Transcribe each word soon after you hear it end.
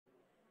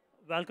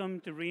Welcome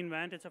to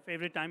reInvent. It's a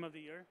favorite time of the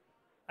year.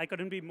 I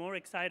couldn't be more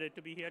excited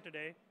to be here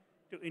today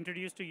to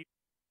introduce to you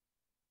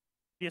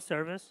a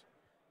service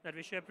that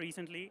we shipped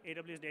recently,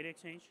 AWS Data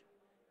Exchange.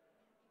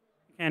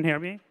 You can hear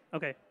me?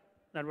 Okay,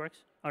 that works.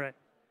 All right.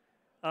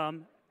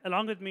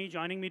 Along with me,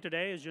 joining me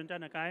today is Junta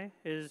Nakai,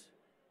 who's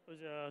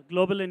a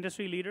global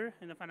industry leader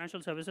in the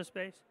financial services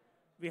space.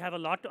 We have a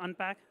lot to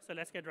unpack, so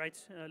let's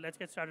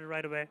get started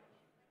right away.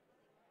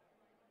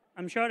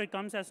 I'm sure it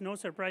comes as no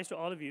surprise to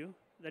all of you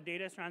that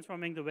data is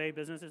transforming the way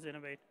businesses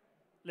innovate.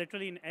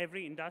 Literally in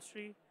every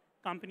industry,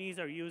 companies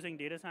are using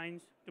data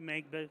science to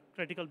make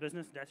critical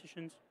business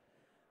decisions.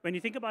 When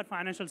you think about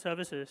financial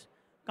services,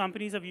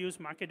 companies have used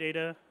market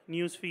data,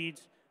 news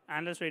feeds,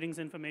 analyst ratings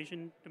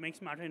information to make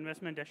smarter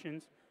investment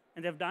decisions,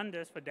 and they've done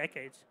this for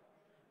decades.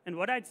 And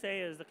what I'd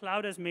say is the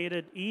cloud has made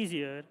it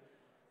easier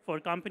for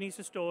companies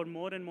to store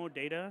more and more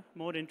data,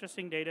 more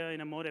interesting data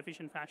in a more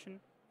efficient fashion.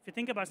 If you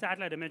think about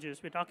satellite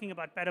images, we're talking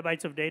about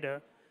petabytes of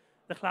data.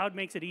 The cloud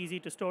makes it easy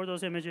to store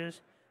those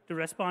images, to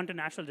respond to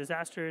natural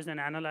disasters and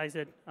analyze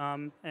it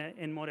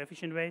in more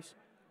efficient ways.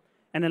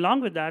 And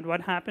along with that,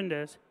 what happened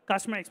is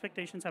customer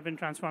expectations have been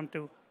transformed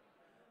too.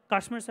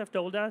 Customers have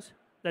told us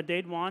that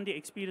they'd want the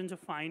experience of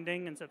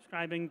finding and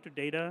subscribing to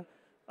data,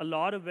 a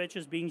lot of which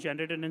is being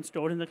generated and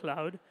stored in the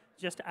cloud,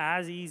 just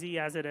as easy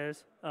as it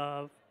is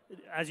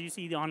as you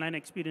see the online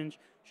experience,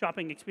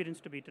 shopping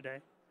experience to be today.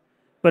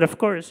 But of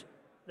course,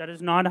 that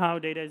is not how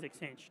data is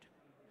exchanged.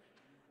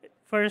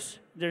 First,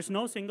 there's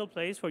no single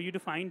place for you to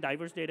find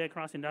diverse data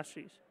across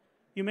industries.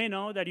 You may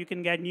know that you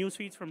can get news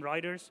feeds from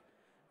Reuters,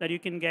 that you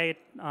can get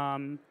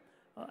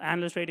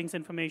analyst ratings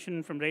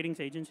information from ratings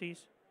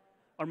agencies,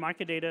 or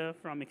market data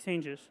from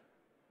exchanges.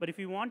 But if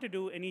you want to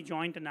do any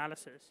joint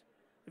analysis,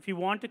 if you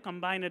want to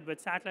combine it with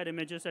satellite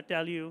images that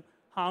tell you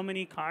how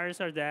many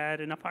cars are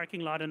there in a parking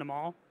lot in a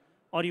mall,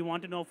 or you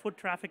want to know foot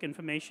traffic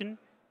information,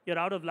 you're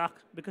out of luck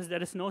because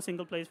there is no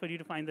single place for you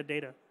to find the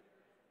data.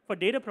 For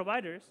data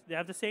providers, they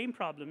have the same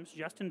problems,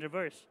 just in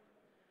reverse.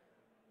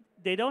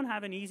 They don't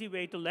have an easy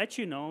way to let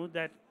you know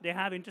that they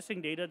have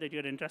interesting data that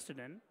you're interested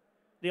in.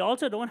 They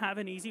also don't have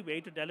an easy way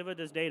to deliver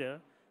this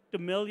data to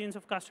millions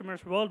of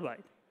customers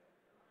worldwide.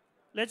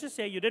 Let's just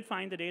say you did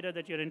find the data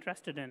that you're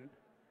interested in.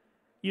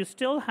 You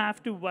still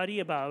have to worry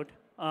about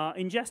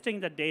ingesting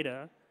that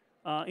data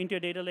into your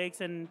data lakes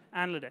and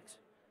analytics.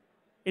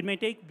 It may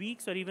take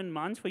weeks or even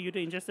months for you to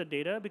ingest the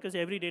data because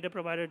every data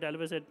provider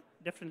delivers it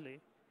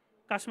differently.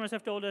 Customers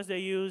have told us they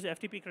use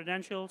FTP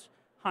credentials,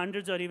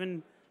 hundreds or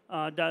even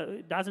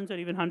dozens or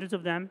even hundreds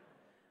of them.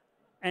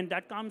 And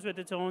that comes with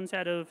its own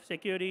set of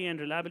security and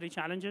reliability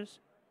challenges.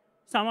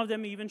 Some of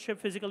them even ship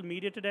physical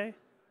media today.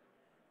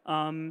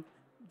 The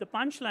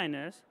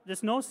punchline is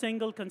there's no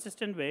single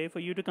consistent way for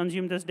you to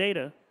consume this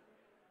data.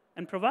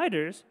 And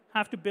providers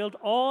have to build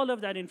all of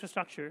that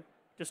infrastructure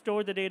to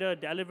store the data,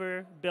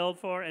 deliver, bill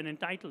for, and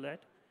entitle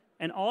it.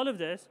 And all of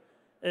this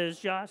is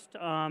just,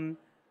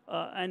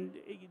 and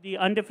the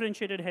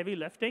undifferentiated heavy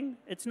lifting,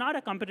 it's not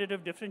a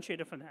competitive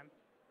differentiator for them.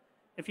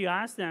 If you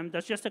ask them,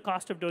 that's just the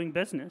cost of doing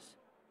business.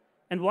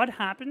 And what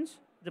happens?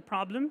 The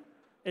problem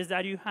is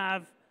that you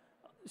have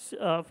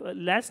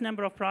less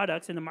number of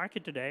products in the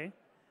market today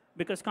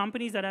because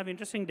companies that have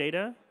interesting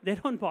data, they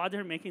don't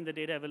bother making the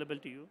data available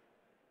to you.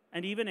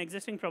 And even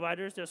existing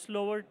providers, they're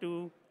slower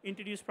to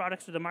introduce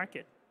products to the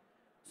market.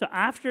 So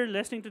after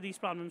listening to these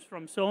problems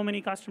from so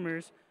many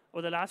customers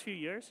over the last few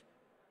years,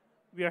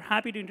 we are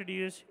happy to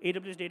introduce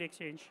AWS Data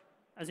Exchange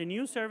as a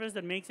new service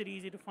that makes it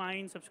easy to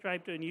find,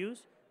 subscribe to, and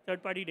use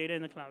third-party data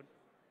in the cloud.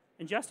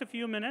 In just a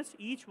few minutes,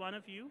 each one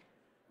of you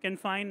can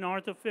find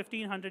north of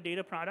 1,500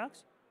 data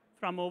products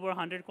from over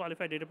 100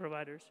 qualified data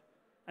providers.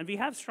 And we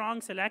have strong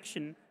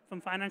selection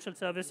from financial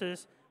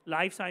services,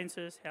 life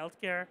sciences,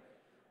 healthcare,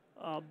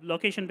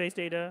 location-based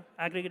data,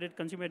 aggregated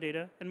consumer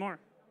data, and more.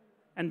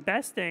 And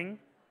best thing,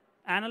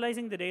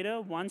 analyzing the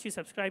data once you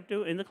subscribe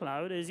to in the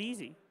cloud is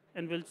easy.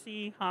 And we'll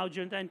see how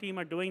Junta and team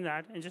are doing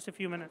that in just a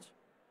few minutes.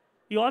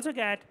 You also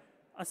get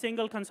a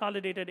single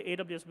consolidated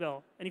AWS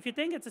bill. And if you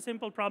think it's a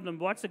simple problem,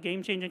 what's the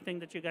game-changing thing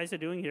that you guys are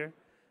doing here?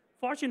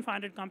 Fortune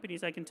 500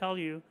 companies, I can tell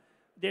you,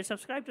 they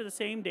subscribe to the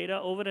same data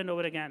over and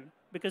over again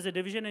because the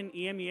division in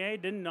EMEA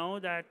didn't know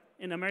that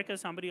in America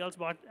somebody else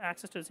bought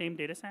access to the same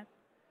data set.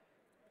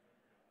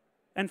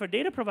 And for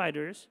data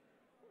providers,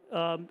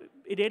 a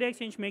data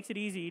exchange makes it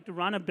easy to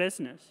run a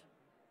business.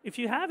 If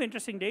you have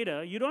interesting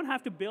data, you don't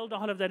have to build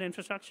all of that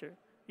infrastructure.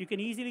 You can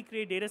easily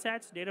create data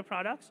sets, data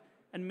products,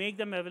 and make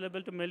them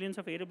available to millions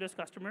of AWS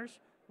customers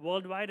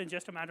worldwide in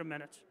just a matter of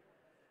minutes.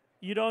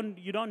 You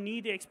don't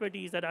need the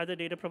expertise that other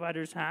data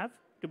providers have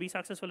to be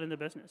successful in the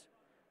business.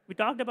 We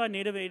talked about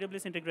native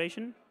AWS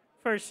integration.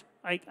 First,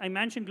 I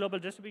mentioned global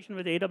distribution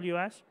with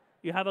AWS.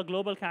 You have a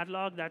global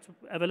catalog that's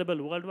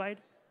available worldwide.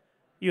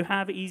 You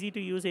have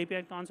easy-to-use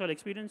API console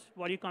experience,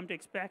 what you come to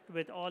expect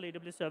with all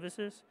AWS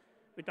services.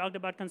 We talked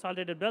about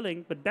consolidated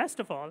billing, but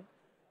best of all,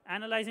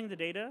 analyzing the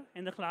data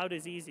in the cloud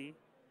is easy.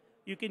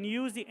 You can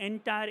use the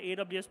entire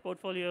AWS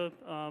portfolio,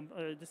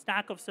 the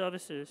stack of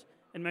services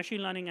in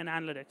machine learning and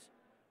analytics.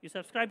 You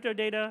subscribe to your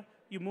data,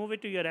 you move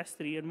it to your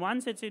S3. And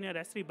once it's in your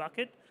S3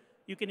 bucket,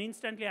 you can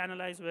instantly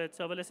analyze with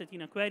serverless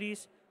Athena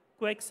queries,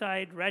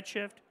 QuickSight,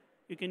 Redshift.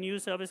 You can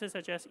use services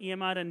such as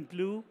EMR and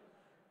Glue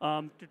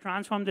to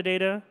transform the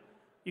data.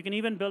 You can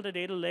even build a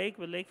data lake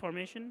with lake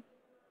formation.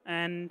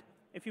 And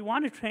if you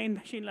want to train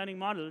machine learning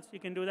models, you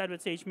can do that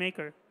with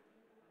SageMaker.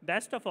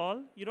 Best of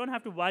all, you don't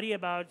have to worry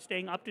about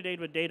staying up to date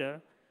with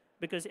data,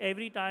 because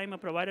every time a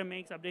provider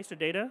makes updates to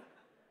data,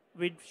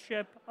 we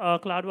ship a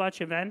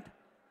CloudWatch event,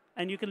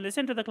 and you can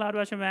listen to the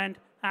CloudWatch event,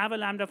 have a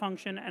Lambda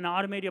function, and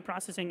automate your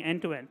processing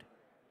end to end.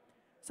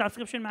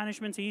 Subscription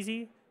management's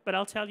easy, but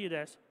I'll tell you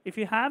this. If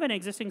you have an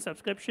existing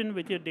subscription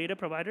with your data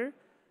provider,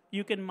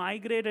 you can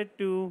migrate it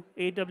to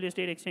AWS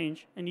Data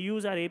Exchange and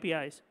use our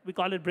APIs. We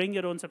call it bring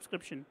your own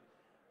subscription.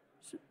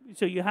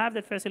 So you have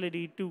that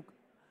facility to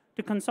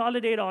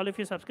consolidate all of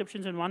your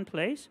subscriptions in one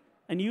place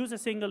and use a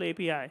single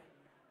API.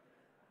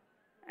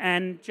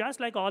 And just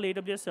like all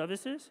AWS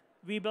services,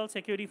 we build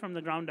security from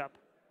the ground up.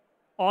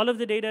 All of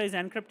the data is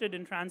encrypted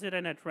in transit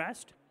and at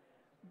rest.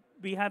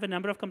 We have a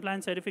number of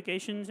compliance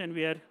certifications, and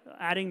we are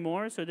adding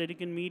more so that it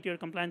can meet your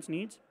compliance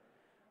needs.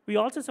 We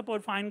also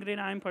support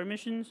fine-grained IAM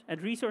permissions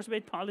and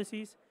resource-based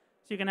policies,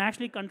 so you can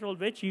actually control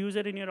which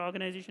user in your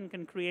organization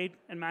can create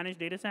and manage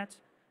data sets,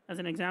 as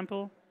an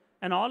example.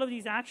 And all of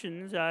these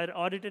actions are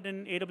audited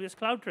in AWS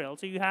CloudTrail,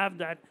 so you have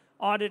that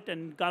audit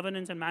and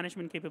governance and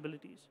management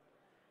capabilities.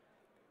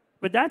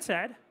 With that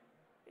said,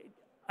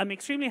 I'm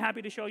extremely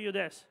happy to show you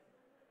this.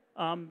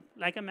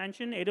 Like I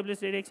mentioned,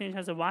 AWS Data Exchange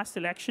has a vast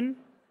selection.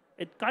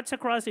 It cuts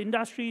across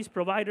industries,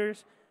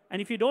 providers,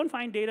 and if you don't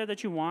find data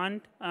that you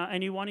want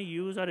and you want to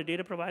use or a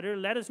data provider,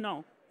 let us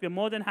know. We're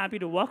more than happy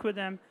to work with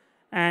them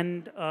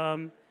and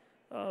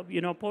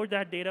port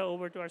that data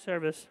over to our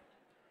service.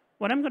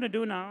 What I'm going to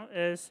do now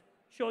is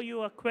show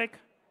you a quick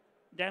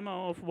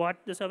demo of what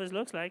the service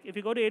looks like. If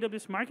you go to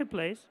AWS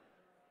Marketplace,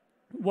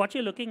 what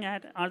you're looking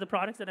at are the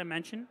products that I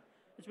mentioned.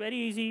 It's very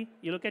easy.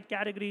 You look at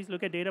categories,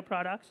 look at data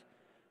products.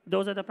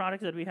 Those are the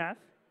products that we have.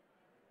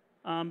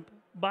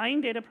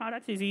 Buying data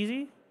products is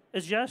easy.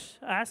 It's just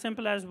as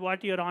simple as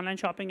what your online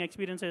shopping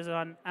experience is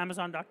on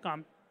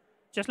Amazon.com.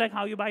 Just like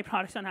how you buy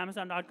products on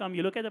Amazon.com,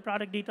 you look at the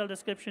product detail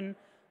description,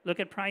 look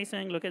at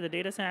pricing, look at the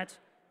data sets,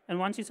 and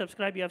once you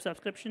subscribe, you have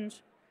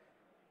subscriptions.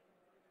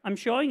 I'm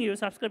showing you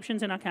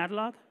subscriptions in our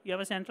catalog. You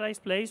have a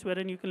centralized place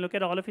wherein you can look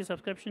at all of your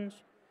subscriptions.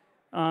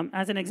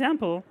 As an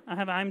example, I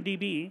have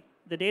IMDb.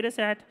 The data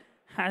set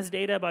has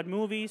data about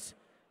movies,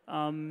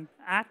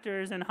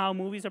 actors, and how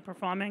movies are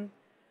performing.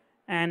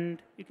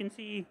 And you can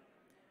see,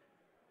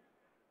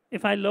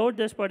 if I load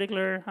this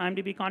particular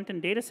IMDb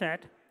content data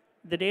set,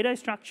 the data is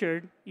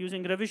structured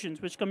using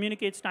revisions, which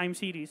communicates time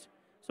series.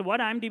 So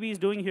what IMDb is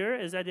doing here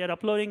is that they're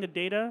uploading the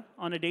data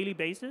on a daily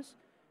basis,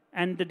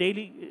 and the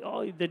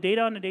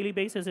data on a daily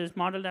basis is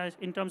modeled as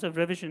in terms of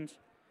revisions.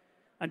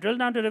 I drill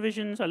down to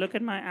revisions, I look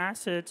at my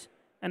assets,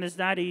 and it's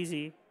that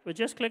easy. With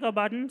just click of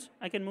buttons,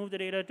 I can move the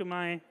data to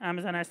my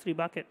Amazon S3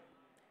 bucket.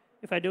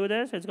 If I do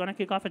this, it's going to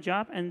kick off a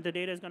job, and the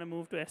data is going to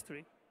move to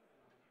S3.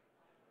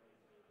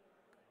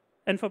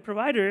 And for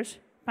providers,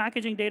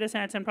 packaging data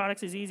sets and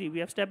products is easy. We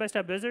have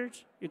step-by-step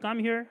wizards. You come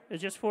here,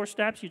 it's just 4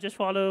 steps. You just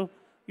follow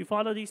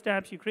these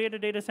steps. You create a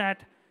data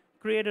set,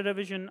 create a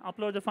revision,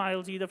 upload the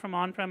files either from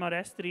on-prem or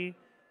S3,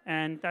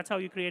 and that's how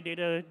you create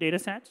data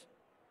sets.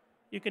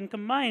 You can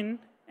combine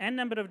n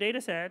number of data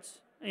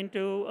sets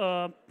into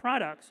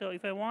products. So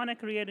if I want to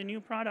create a new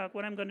product,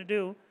 what I'm going to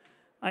do,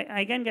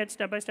 I again get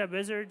step-by-step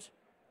wizards.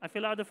 I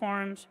fill out the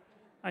forms.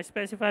 I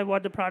specify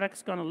what the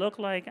product's going to look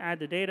like, add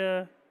the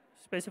data,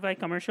 specify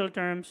commercial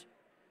terms.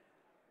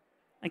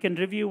 I can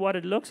review what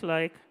it looks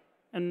like,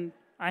 and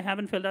I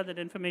haven't filled out that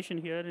information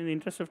here in the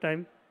interest of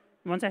time.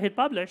 Once I hit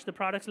publish, the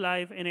product's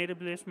live in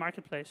AWS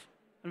Marketplace.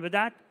 And with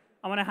that,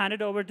 I want to hand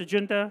it over to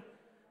Junta,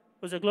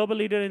 who's a global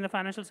leader in the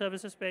financial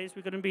services space.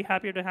 We couldn't be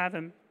happier to have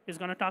him. He's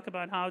going to talk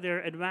about how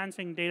they're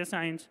advancing data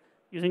science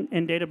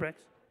in Databricks.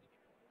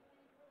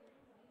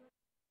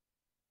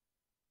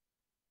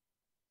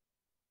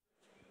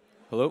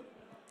 Hello?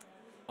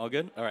 All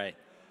good? All right.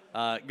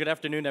 Good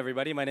afternoon,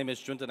 everybody. My name is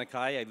Junta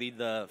Nakai. I lead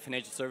the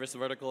financial service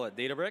vertical at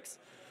Databricks.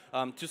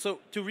 To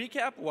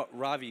recap what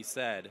Ravi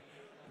said,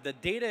 the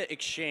data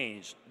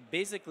exchange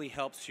basically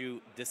helps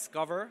you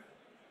discover,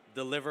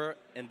 deliver,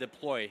 and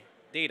deploy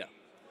data.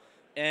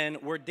 And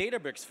where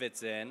Databricks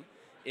fits in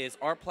is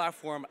our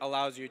platform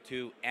allows you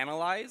to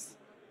analyze,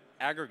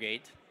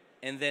 aggregate,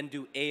 and then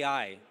do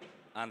AI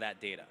on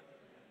that data.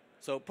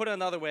 So put it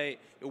another way,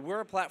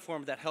 we're a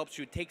platform that helps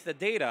you take the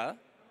data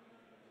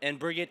and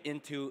bring it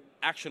into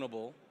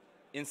actionable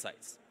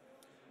insights.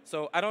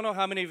 So I don't know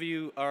how many of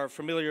you are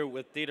familiar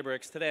with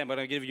Databricks today. I'm going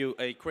to give you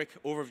a quick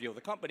overview of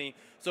the company.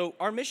 So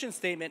our mission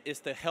statement is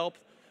to help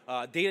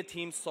data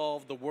teams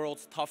solve the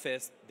world's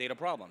toughest data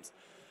problems.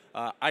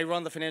 I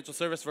run the financial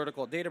service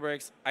vertical at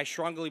Databricks. I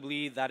strongly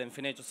believe that in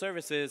financial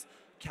services,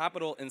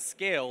 capital and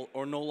scale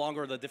are no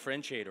longer the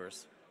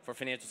differentiators for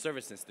financial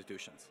service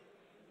institutions.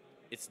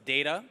 It's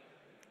data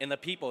and the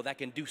people that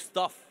can do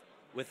stuff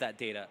with that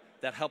data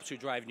that helps you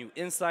drive new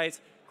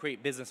insights,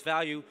 create business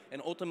value,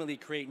 and ultimately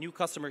create new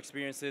customer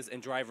experiences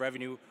and drive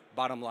revenue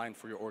bottom line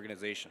for your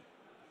organization.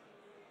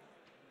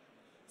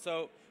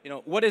 So,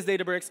 what is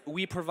Databricks?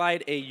 We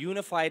provide a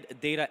unified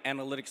data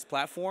analytics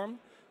platform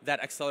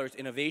that accelerates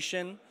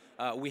innovation.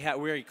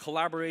 We're a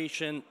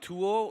collaboration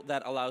tool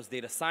that allows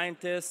data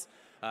scientists,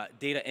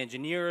 data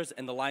engineers,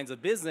 and the lines of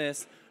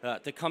business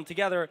to come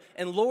together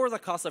and lower the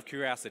cost of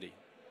curiosity.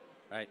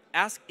 Right?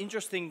 Ask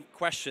interesting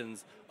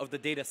questions of the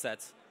data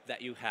sets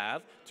that you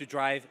have to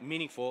drive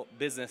meaningful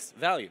business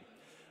value.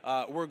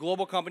 We're a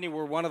global company.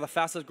 We're one of the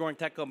fastest growing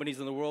tech companies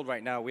in the world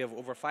right now. We have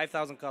over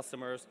 5,000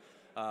 customers,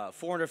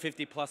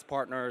 450 plus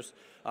partners,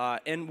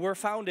 and we're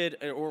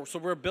so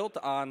we're built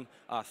on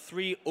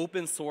 3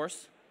 open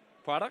source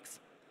products.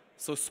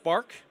 So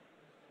Spark,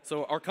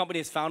 so our company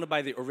is founded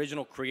by the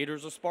original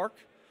creators of Spark.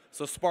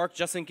 So Spark,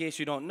 just in case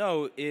you don't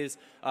know, is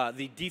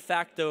the de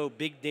facto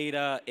big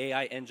data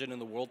AI engine in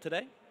the world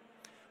today.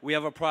 We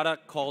have a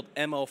product called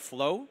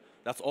MLflow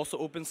that's also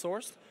open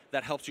source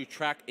that helps you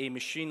track a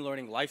machine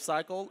learning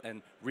lifecycle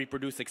and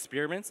reproduce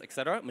experiments, et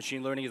cetera.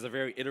 Machine learning is a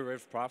very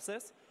iterative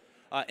process.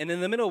 And in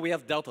the middle, we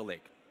have Delta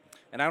Lake.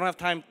 And I don't have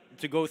time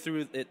to go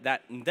through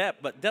that in depth,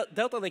 but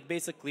Delta Lake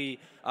basically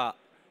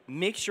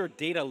makes your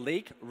data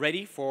lake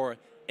ready for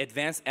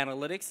advanced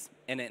analytics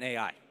and an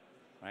AI.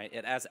 Right?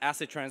 It adds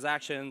asset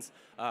transactions,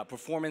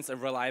 performance,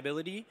 and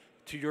reliability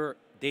to your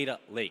data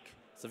lake.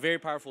 It's a very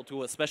powerful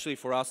tool, especially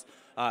for us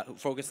who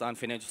focus on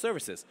financial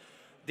services.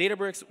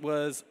 Databricks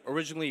was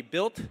originally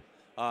built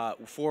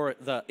for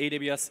the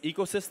AWS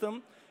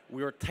ecosystem.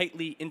 We are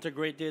tightly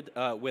integrated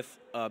with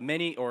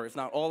many, or if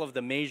not all, of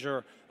the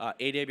major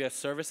AWS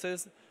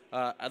services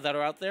that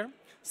are out there.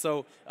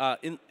 So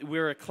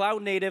we're a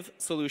cloud-native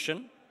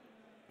solution,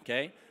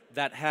 okay,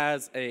 that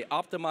has an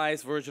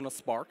optimized version of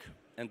Spark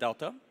and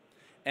Delta.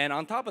 And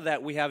on top of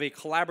that, we have a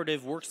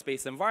collaborative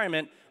workspace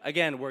environment,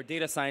 again, where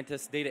data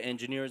scientists, data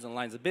engineers, and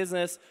lines of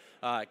business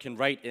can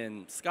write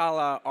in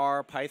Scala,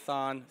 R,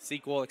 Python,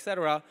 SQL, et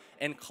cetera,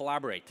 and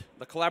collaborate.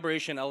 The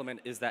collaboration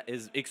element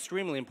is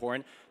extremely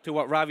important to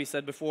what Ravi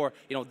said before.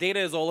 Data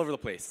is all over the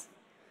place.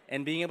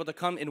 And being able to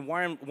come in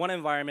one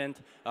environment,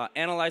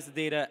 analyze the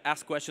data,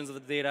 ask questions of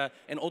the data,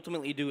 and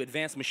ultimately do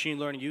advanced machine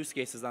learning use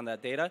cases on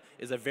that data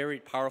is a very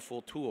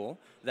powerful tool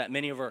that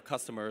many of our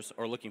customers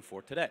are looking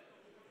for today.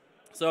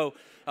 So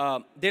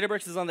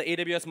Databricks is on the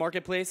AWS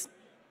Marketplace.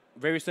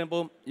 Very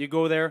simple. You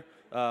go there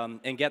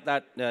and get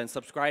that and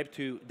subscribe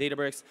to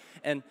Databricks.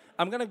 And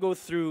I'm going to go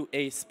through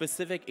a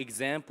specific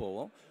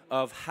example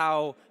of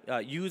how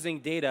using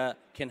data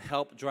can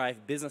help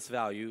drive business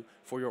value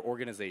for your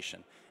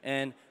organization.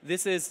 And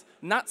this is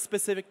not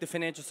specific to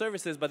financial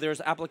services, but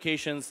there's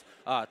applications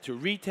to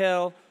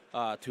retail,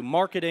 to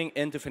marketing,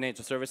 and to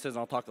financial services. And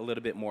I'll talk a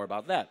little bit more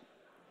about that.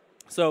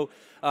 So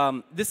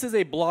this is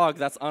a blog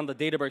that's on the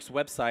Databricks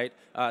website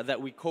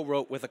that we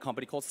co-wrote with a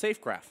company called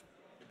SafeGraph.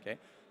 Okay?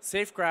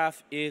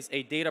 SafeGraph is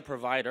a data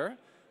provider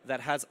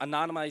that has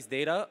anonymized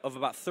data of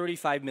about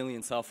 35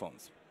 million cell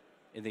phones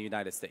in the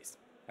United States.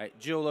 Right?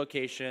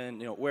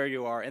 Geolocation, where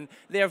you are. And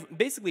they have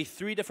basically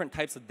 3 different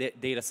types of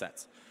data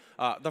sets.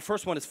 The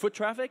first one is foot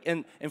traffic,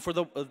 and for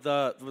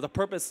the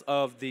purpose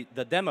of the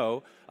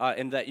demo,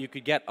 and that you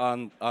could get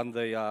on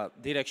the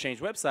Data Exchange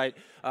website,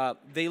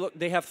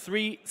 they have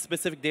 3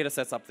 specific data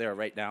sets up there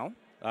right now.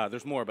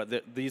 There's more, but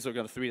these are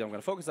the 3 that I'm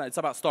going to focus on. It's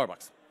about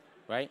Starbucks,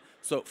 right?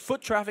 So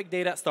foot traffic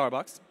data at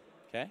Starbucks,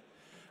 okay?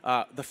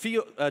 The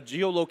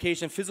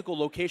geolocation, physical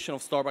location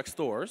of Starbucks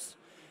stores,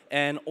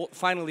 and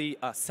finally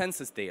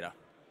census data,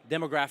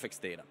 demographics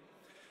data.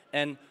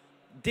 And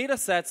data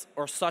sets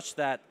are such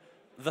that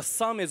the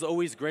sum is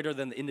always greater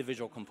than the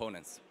individual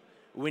components.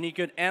 When you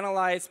could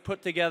analyze,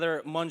 put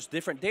together, munch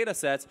different data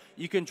sets,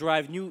 you can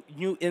drive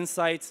new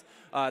insights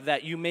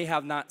that you may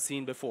have not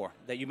seen before,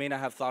 that you may not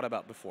have thought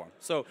about before.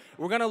 So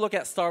we're going to look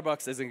at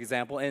Starbucks as an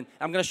example, and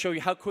I'm going to show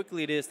you how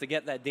quickly it is to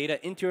get that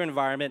data into your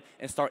environment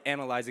and start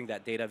analyzing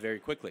that data very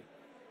quickly.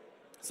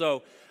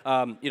 So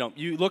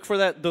you look for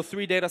the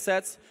 3 data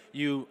sets,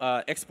 you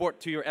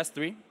export to your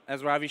S3,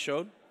 as Ravi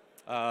showed.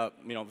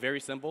 Very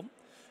simple.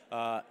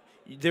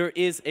 There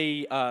is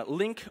a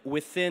link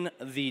within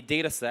the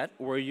data set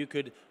where you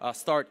could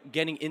start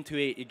getting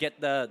into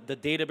get the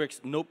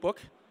Databricks notebook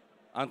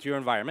onto your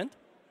environment.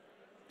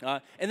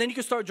 And then you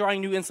can start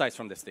drawing new insights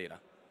from this data.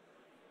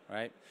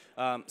 Right?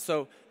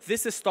 So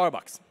this is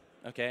Starbucks.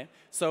 Okay?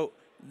 So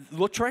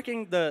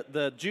tracking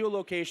the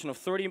geolocation of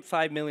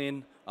 35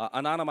 million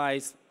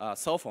anonymized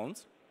cell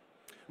phones,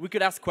 we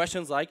could ask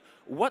questions like,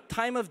 what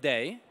time of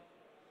day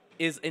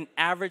is an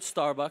average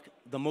Starbucks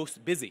the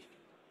most busy?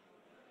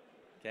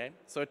 Okay,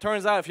 so it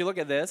turns out, if you look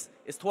at this,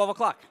 it's 12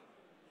 o'clock.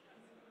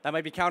 That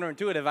might be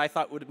counterintuitive. I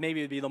thought maybe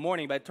it would be the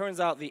morning, but it turns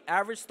out the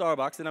average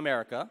Starbucks in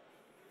America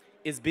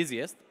is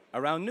busiest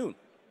around noon.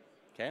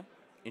 Okay,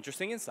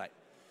 interesting insight.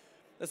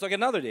 Let's look at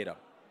another data.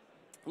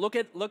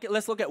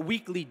 Let's look at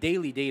weekly,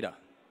 daily data.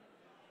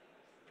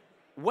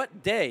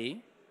 What day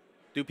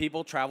do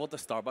people travel to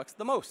Starbucks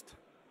the most?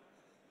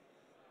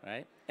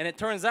 Right, and it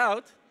turns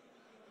out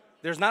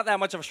there's not that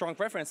much of a strong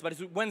preference, but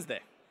it's Wednesday.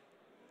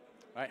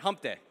 Right,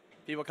 hump day.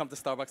 people come to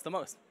Starbucks the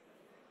most.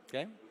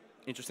 Okay?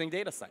 Interesting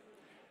data set.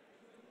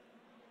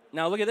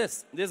 Now look at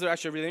this. This is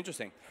actually really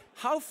interesting.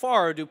 How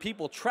far do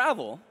people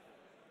travel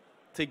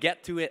to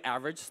get to an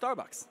average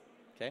Starbucks?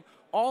 Okay?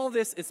 All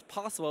this is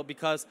possible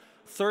because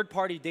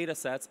third-party data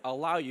sets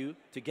allow you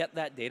to get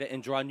that data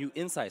and draw new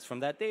insights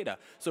from that data.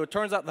 So it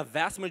turns out the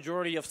vast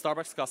majority of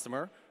Starbucks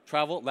customers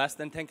travel less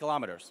than 10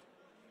 kilometers.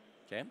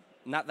 Okay?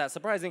 Not that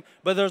surprising,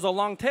 but there's a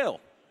long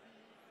tail.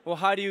 Well,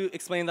 how do you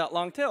explain that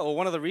long tail? Well,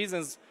 one of the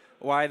reasons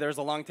why there's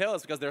a long tail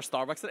is because there's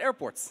Starbucks at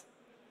airports.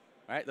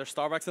 Right? There's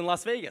Starbucks in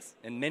Las Vegas,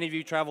 and many of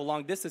you travel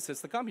long distances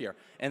to come here,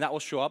 and that will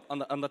show up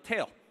on the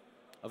tail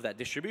of that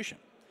distribution.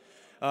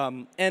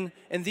 And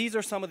these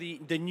are some of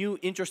the new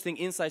interesting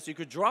insights you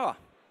could draw,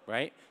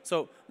 right?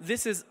 So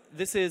this is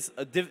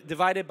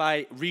divided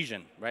by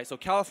region, right? So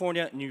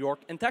California, New York,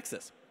 and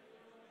Texas.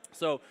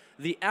 So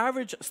the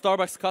average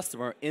Starbucks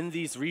customer in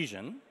these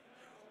regions,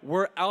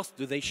 where else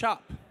do they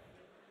shop?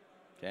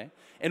 Okay?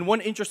 And one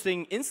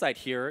interesting insight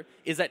here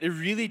is that it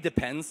really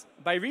depends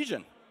by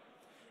region.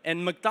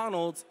 And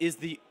McDonald's is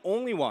the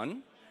only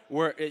one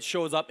where it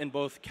shows up in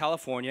both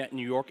California,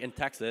 New York, and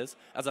Texas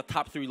as a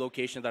top 3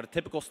 location that a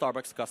typical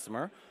Starbucks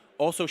customer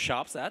also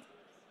shops at,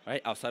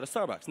 right, outside of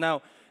Starbucks.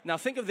 Now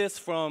think of this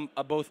from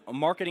both a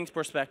marketing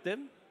perspective,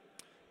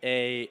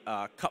 a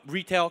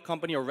retail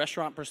company or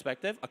restaurant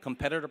perspective, a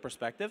competitor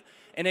perspective,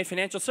 and a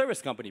financial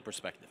service company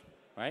perspective,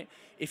 right?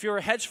 If you're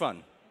a hedge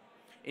fund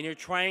and you're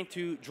trying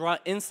to draw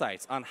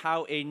insights on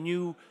how a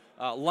new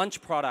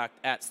lunch product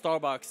at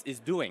Starbucks is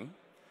doing,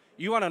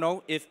 you want to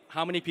know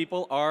how many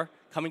people are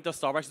coming to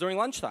Starbucks during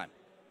lunchtime.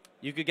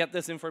 You could get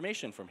this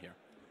information from here,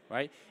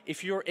 right?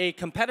 If you're a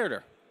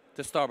competitor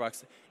to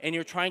Starbucks and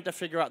you're trying to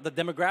figure out the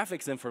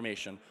demographics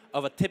information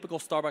of a typical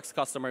Starbucks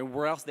customer and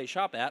where else they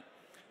shop at,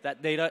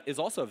 that data is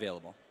also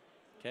available,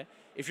 okay?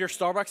 If you're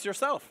Starbucks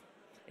yourself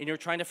and you're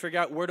trying to figure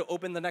out where to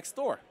open the next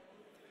store,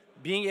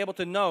 being able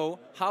to know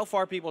how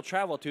far people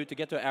travel to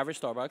get to an average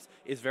Starbucks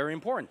is very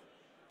important.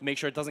 Make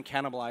sure it doesn't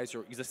cannibalize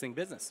your existing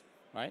business.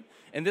 Right?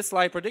 In this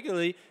slide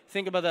particularly,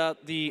 think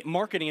about the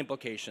marketing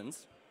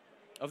implications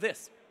of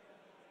this,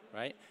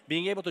 right?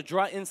 Being able to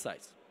draw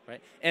insights,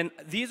 right? And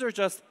these are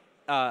just,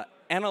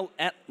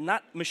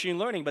 not machine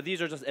learning, but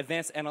these are just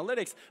advanced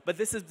analytics, but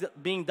this is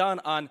being done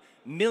on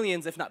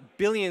millions, if not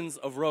billions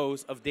of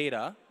rows of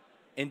data,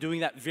 and doing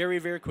that very,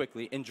 very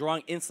quickly, and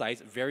drawing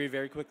insights very,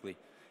 very quickly.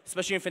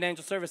 Especially in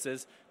financial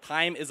services,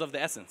 time is of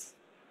the essence,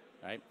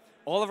 right?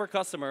 All of our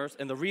customers,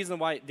 and the reason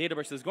why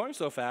Databricks is going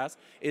so fast,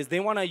 is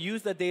they want to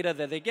use the data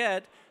that they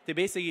get to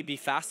basically be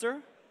faster,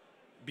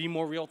 be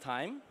more real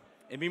time,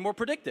 and be more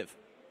predictive,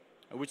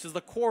 which is the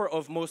core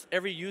of most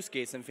every use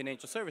case in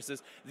financial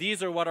services.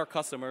 These are what our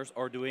customers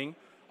are doing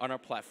on our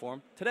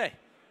platform today,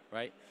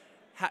 right?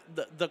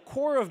 The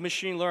core of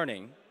machine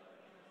learning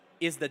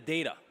is the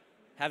data.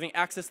 Having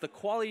access to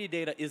quality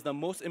data is the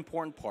most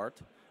important part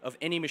of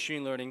any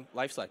machine learning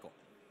lifecycle.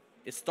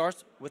 It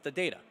starts with the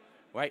data,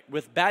 right?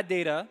 With bad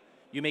data,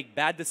 you make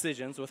bad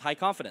decisions with high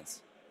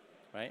confidence,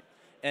 right?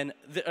 And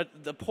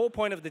the whole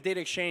point of the data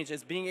exchange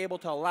is being able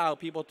to allow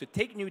people to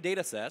take new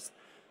data sets,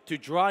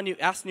 to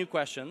ask new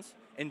questions,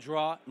 and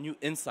draw new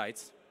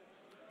insights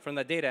from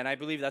that data. And I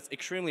believe that's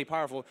extremely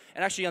powerful.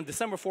 And actually, on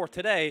December 4th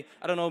today,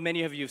 I don't know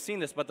many of you have seen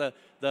this, but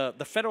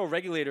the federal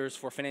regulators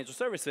for financial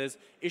services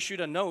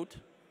issued a note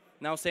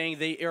now saying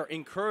they are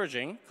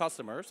encouraging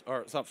customers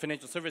or some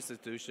financial service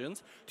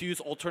institutions to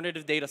use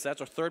alternative data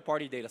sets or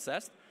third-party data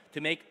sets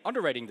to make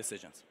underwriting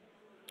decisions.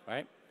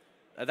 Right?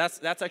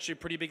 That's actually a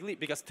pretty big leap,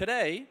 because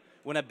today,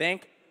 when a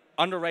bank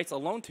underwrites a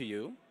loan to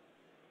you,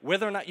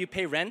 whether or not you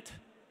pay rent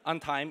on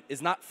time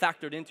is not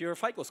factored into your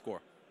FICO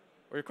score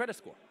or your credit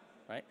score,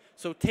 right?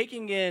 So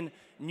taking in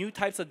new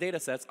types of data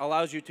sets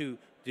allows you to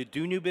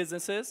do new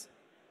businesses,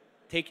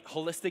 take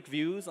holistic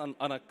views on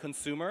a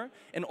consumer,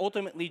 and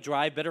ultimately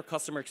drive better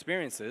customer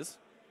experiences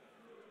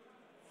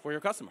for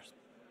your customers,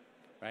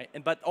 right?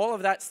 But all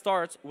of that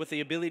starts with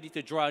the ability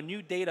to draw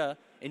new data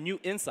and new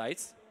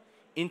insights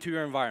into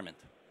your environment.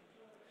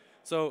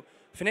 So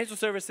financial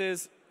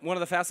services, one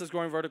of the fastest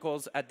growing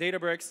verticals at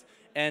Databricks,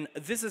 and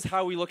this is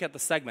how we look at the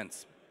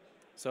segments.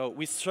 So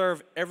we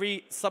serve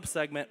every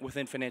subsegment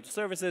within financial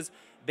services,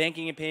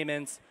 banking and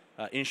payments,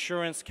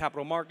 insurance,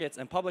 capital markets,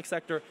 and public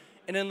sector.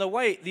 And in the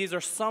white, these are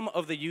some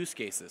of the use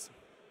cases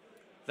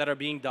that are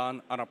being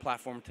done on our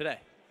platform today.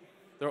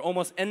 There are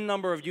almost n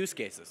number of use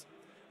cases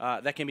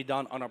that can be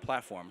done on our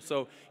platform.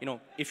 So,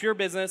 if your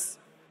business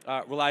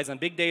relies on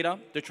big data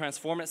to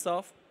transform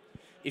itself,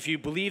 if you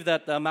believe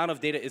that the amount of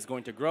data is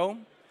going to grow,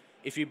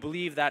 if you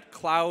believe that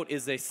cloud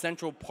is a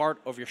central part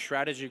of your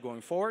strategy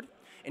going forward,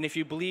 and if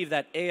you believe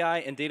that AI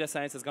and data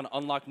science is going to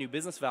unlock new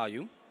business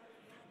value,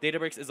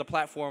 Databricks is a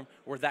platform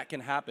where that can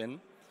happen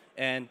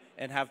and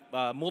have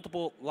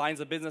multiple lines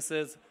of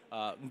businesses,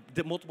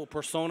 multiple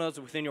personas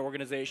within your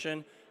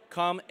organization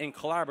come and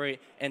collaborate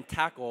and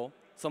tackle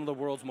some of the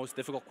world's most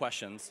difficult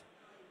questions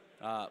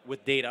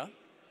with data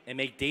and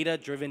make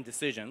data-driven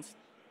decisions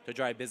to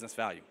drive business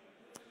value.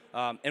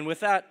 And with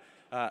that,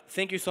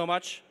 thank you so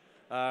much.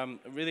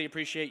 Really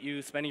appreciate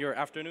you spending your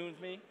afternoon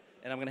with me.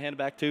 And I'm going to hand it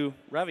back to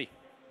Ravi.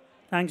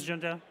 Thanks,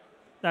 Junta.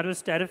 That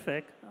was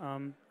terrific.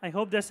 I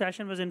hope this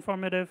session was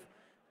informative.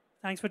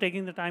 Thanks for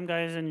taking the time,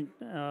 guys, and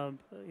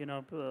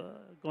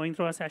going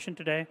through our session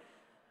today.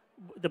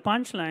 The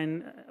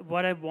punchline,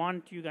 what I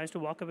want you guys to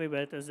walk away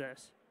with is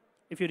this.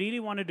 If you really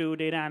want to do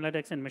data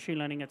analytics and machine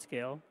learning at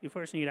scale, you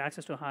first need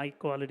access to high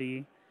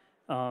quality,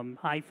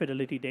 high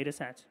fidelity data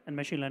sets and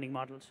machine learning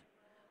models.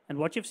 And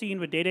what you've seen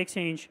with Data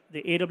Exchange,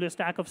 the AWS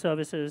stack of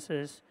services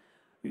is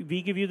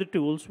we give you the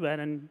tools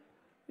wherein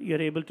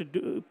you're able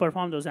to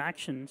perform those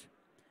actions.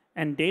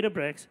 And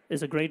Databricks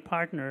is a great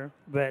partner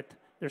with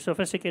their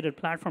sophisticated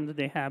platform that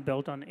they have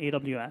built on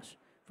AWS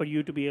for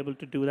you to be able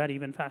to do that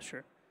even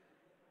faster.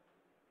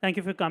 Thank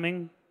you for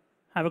coming.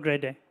 Have a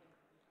great day.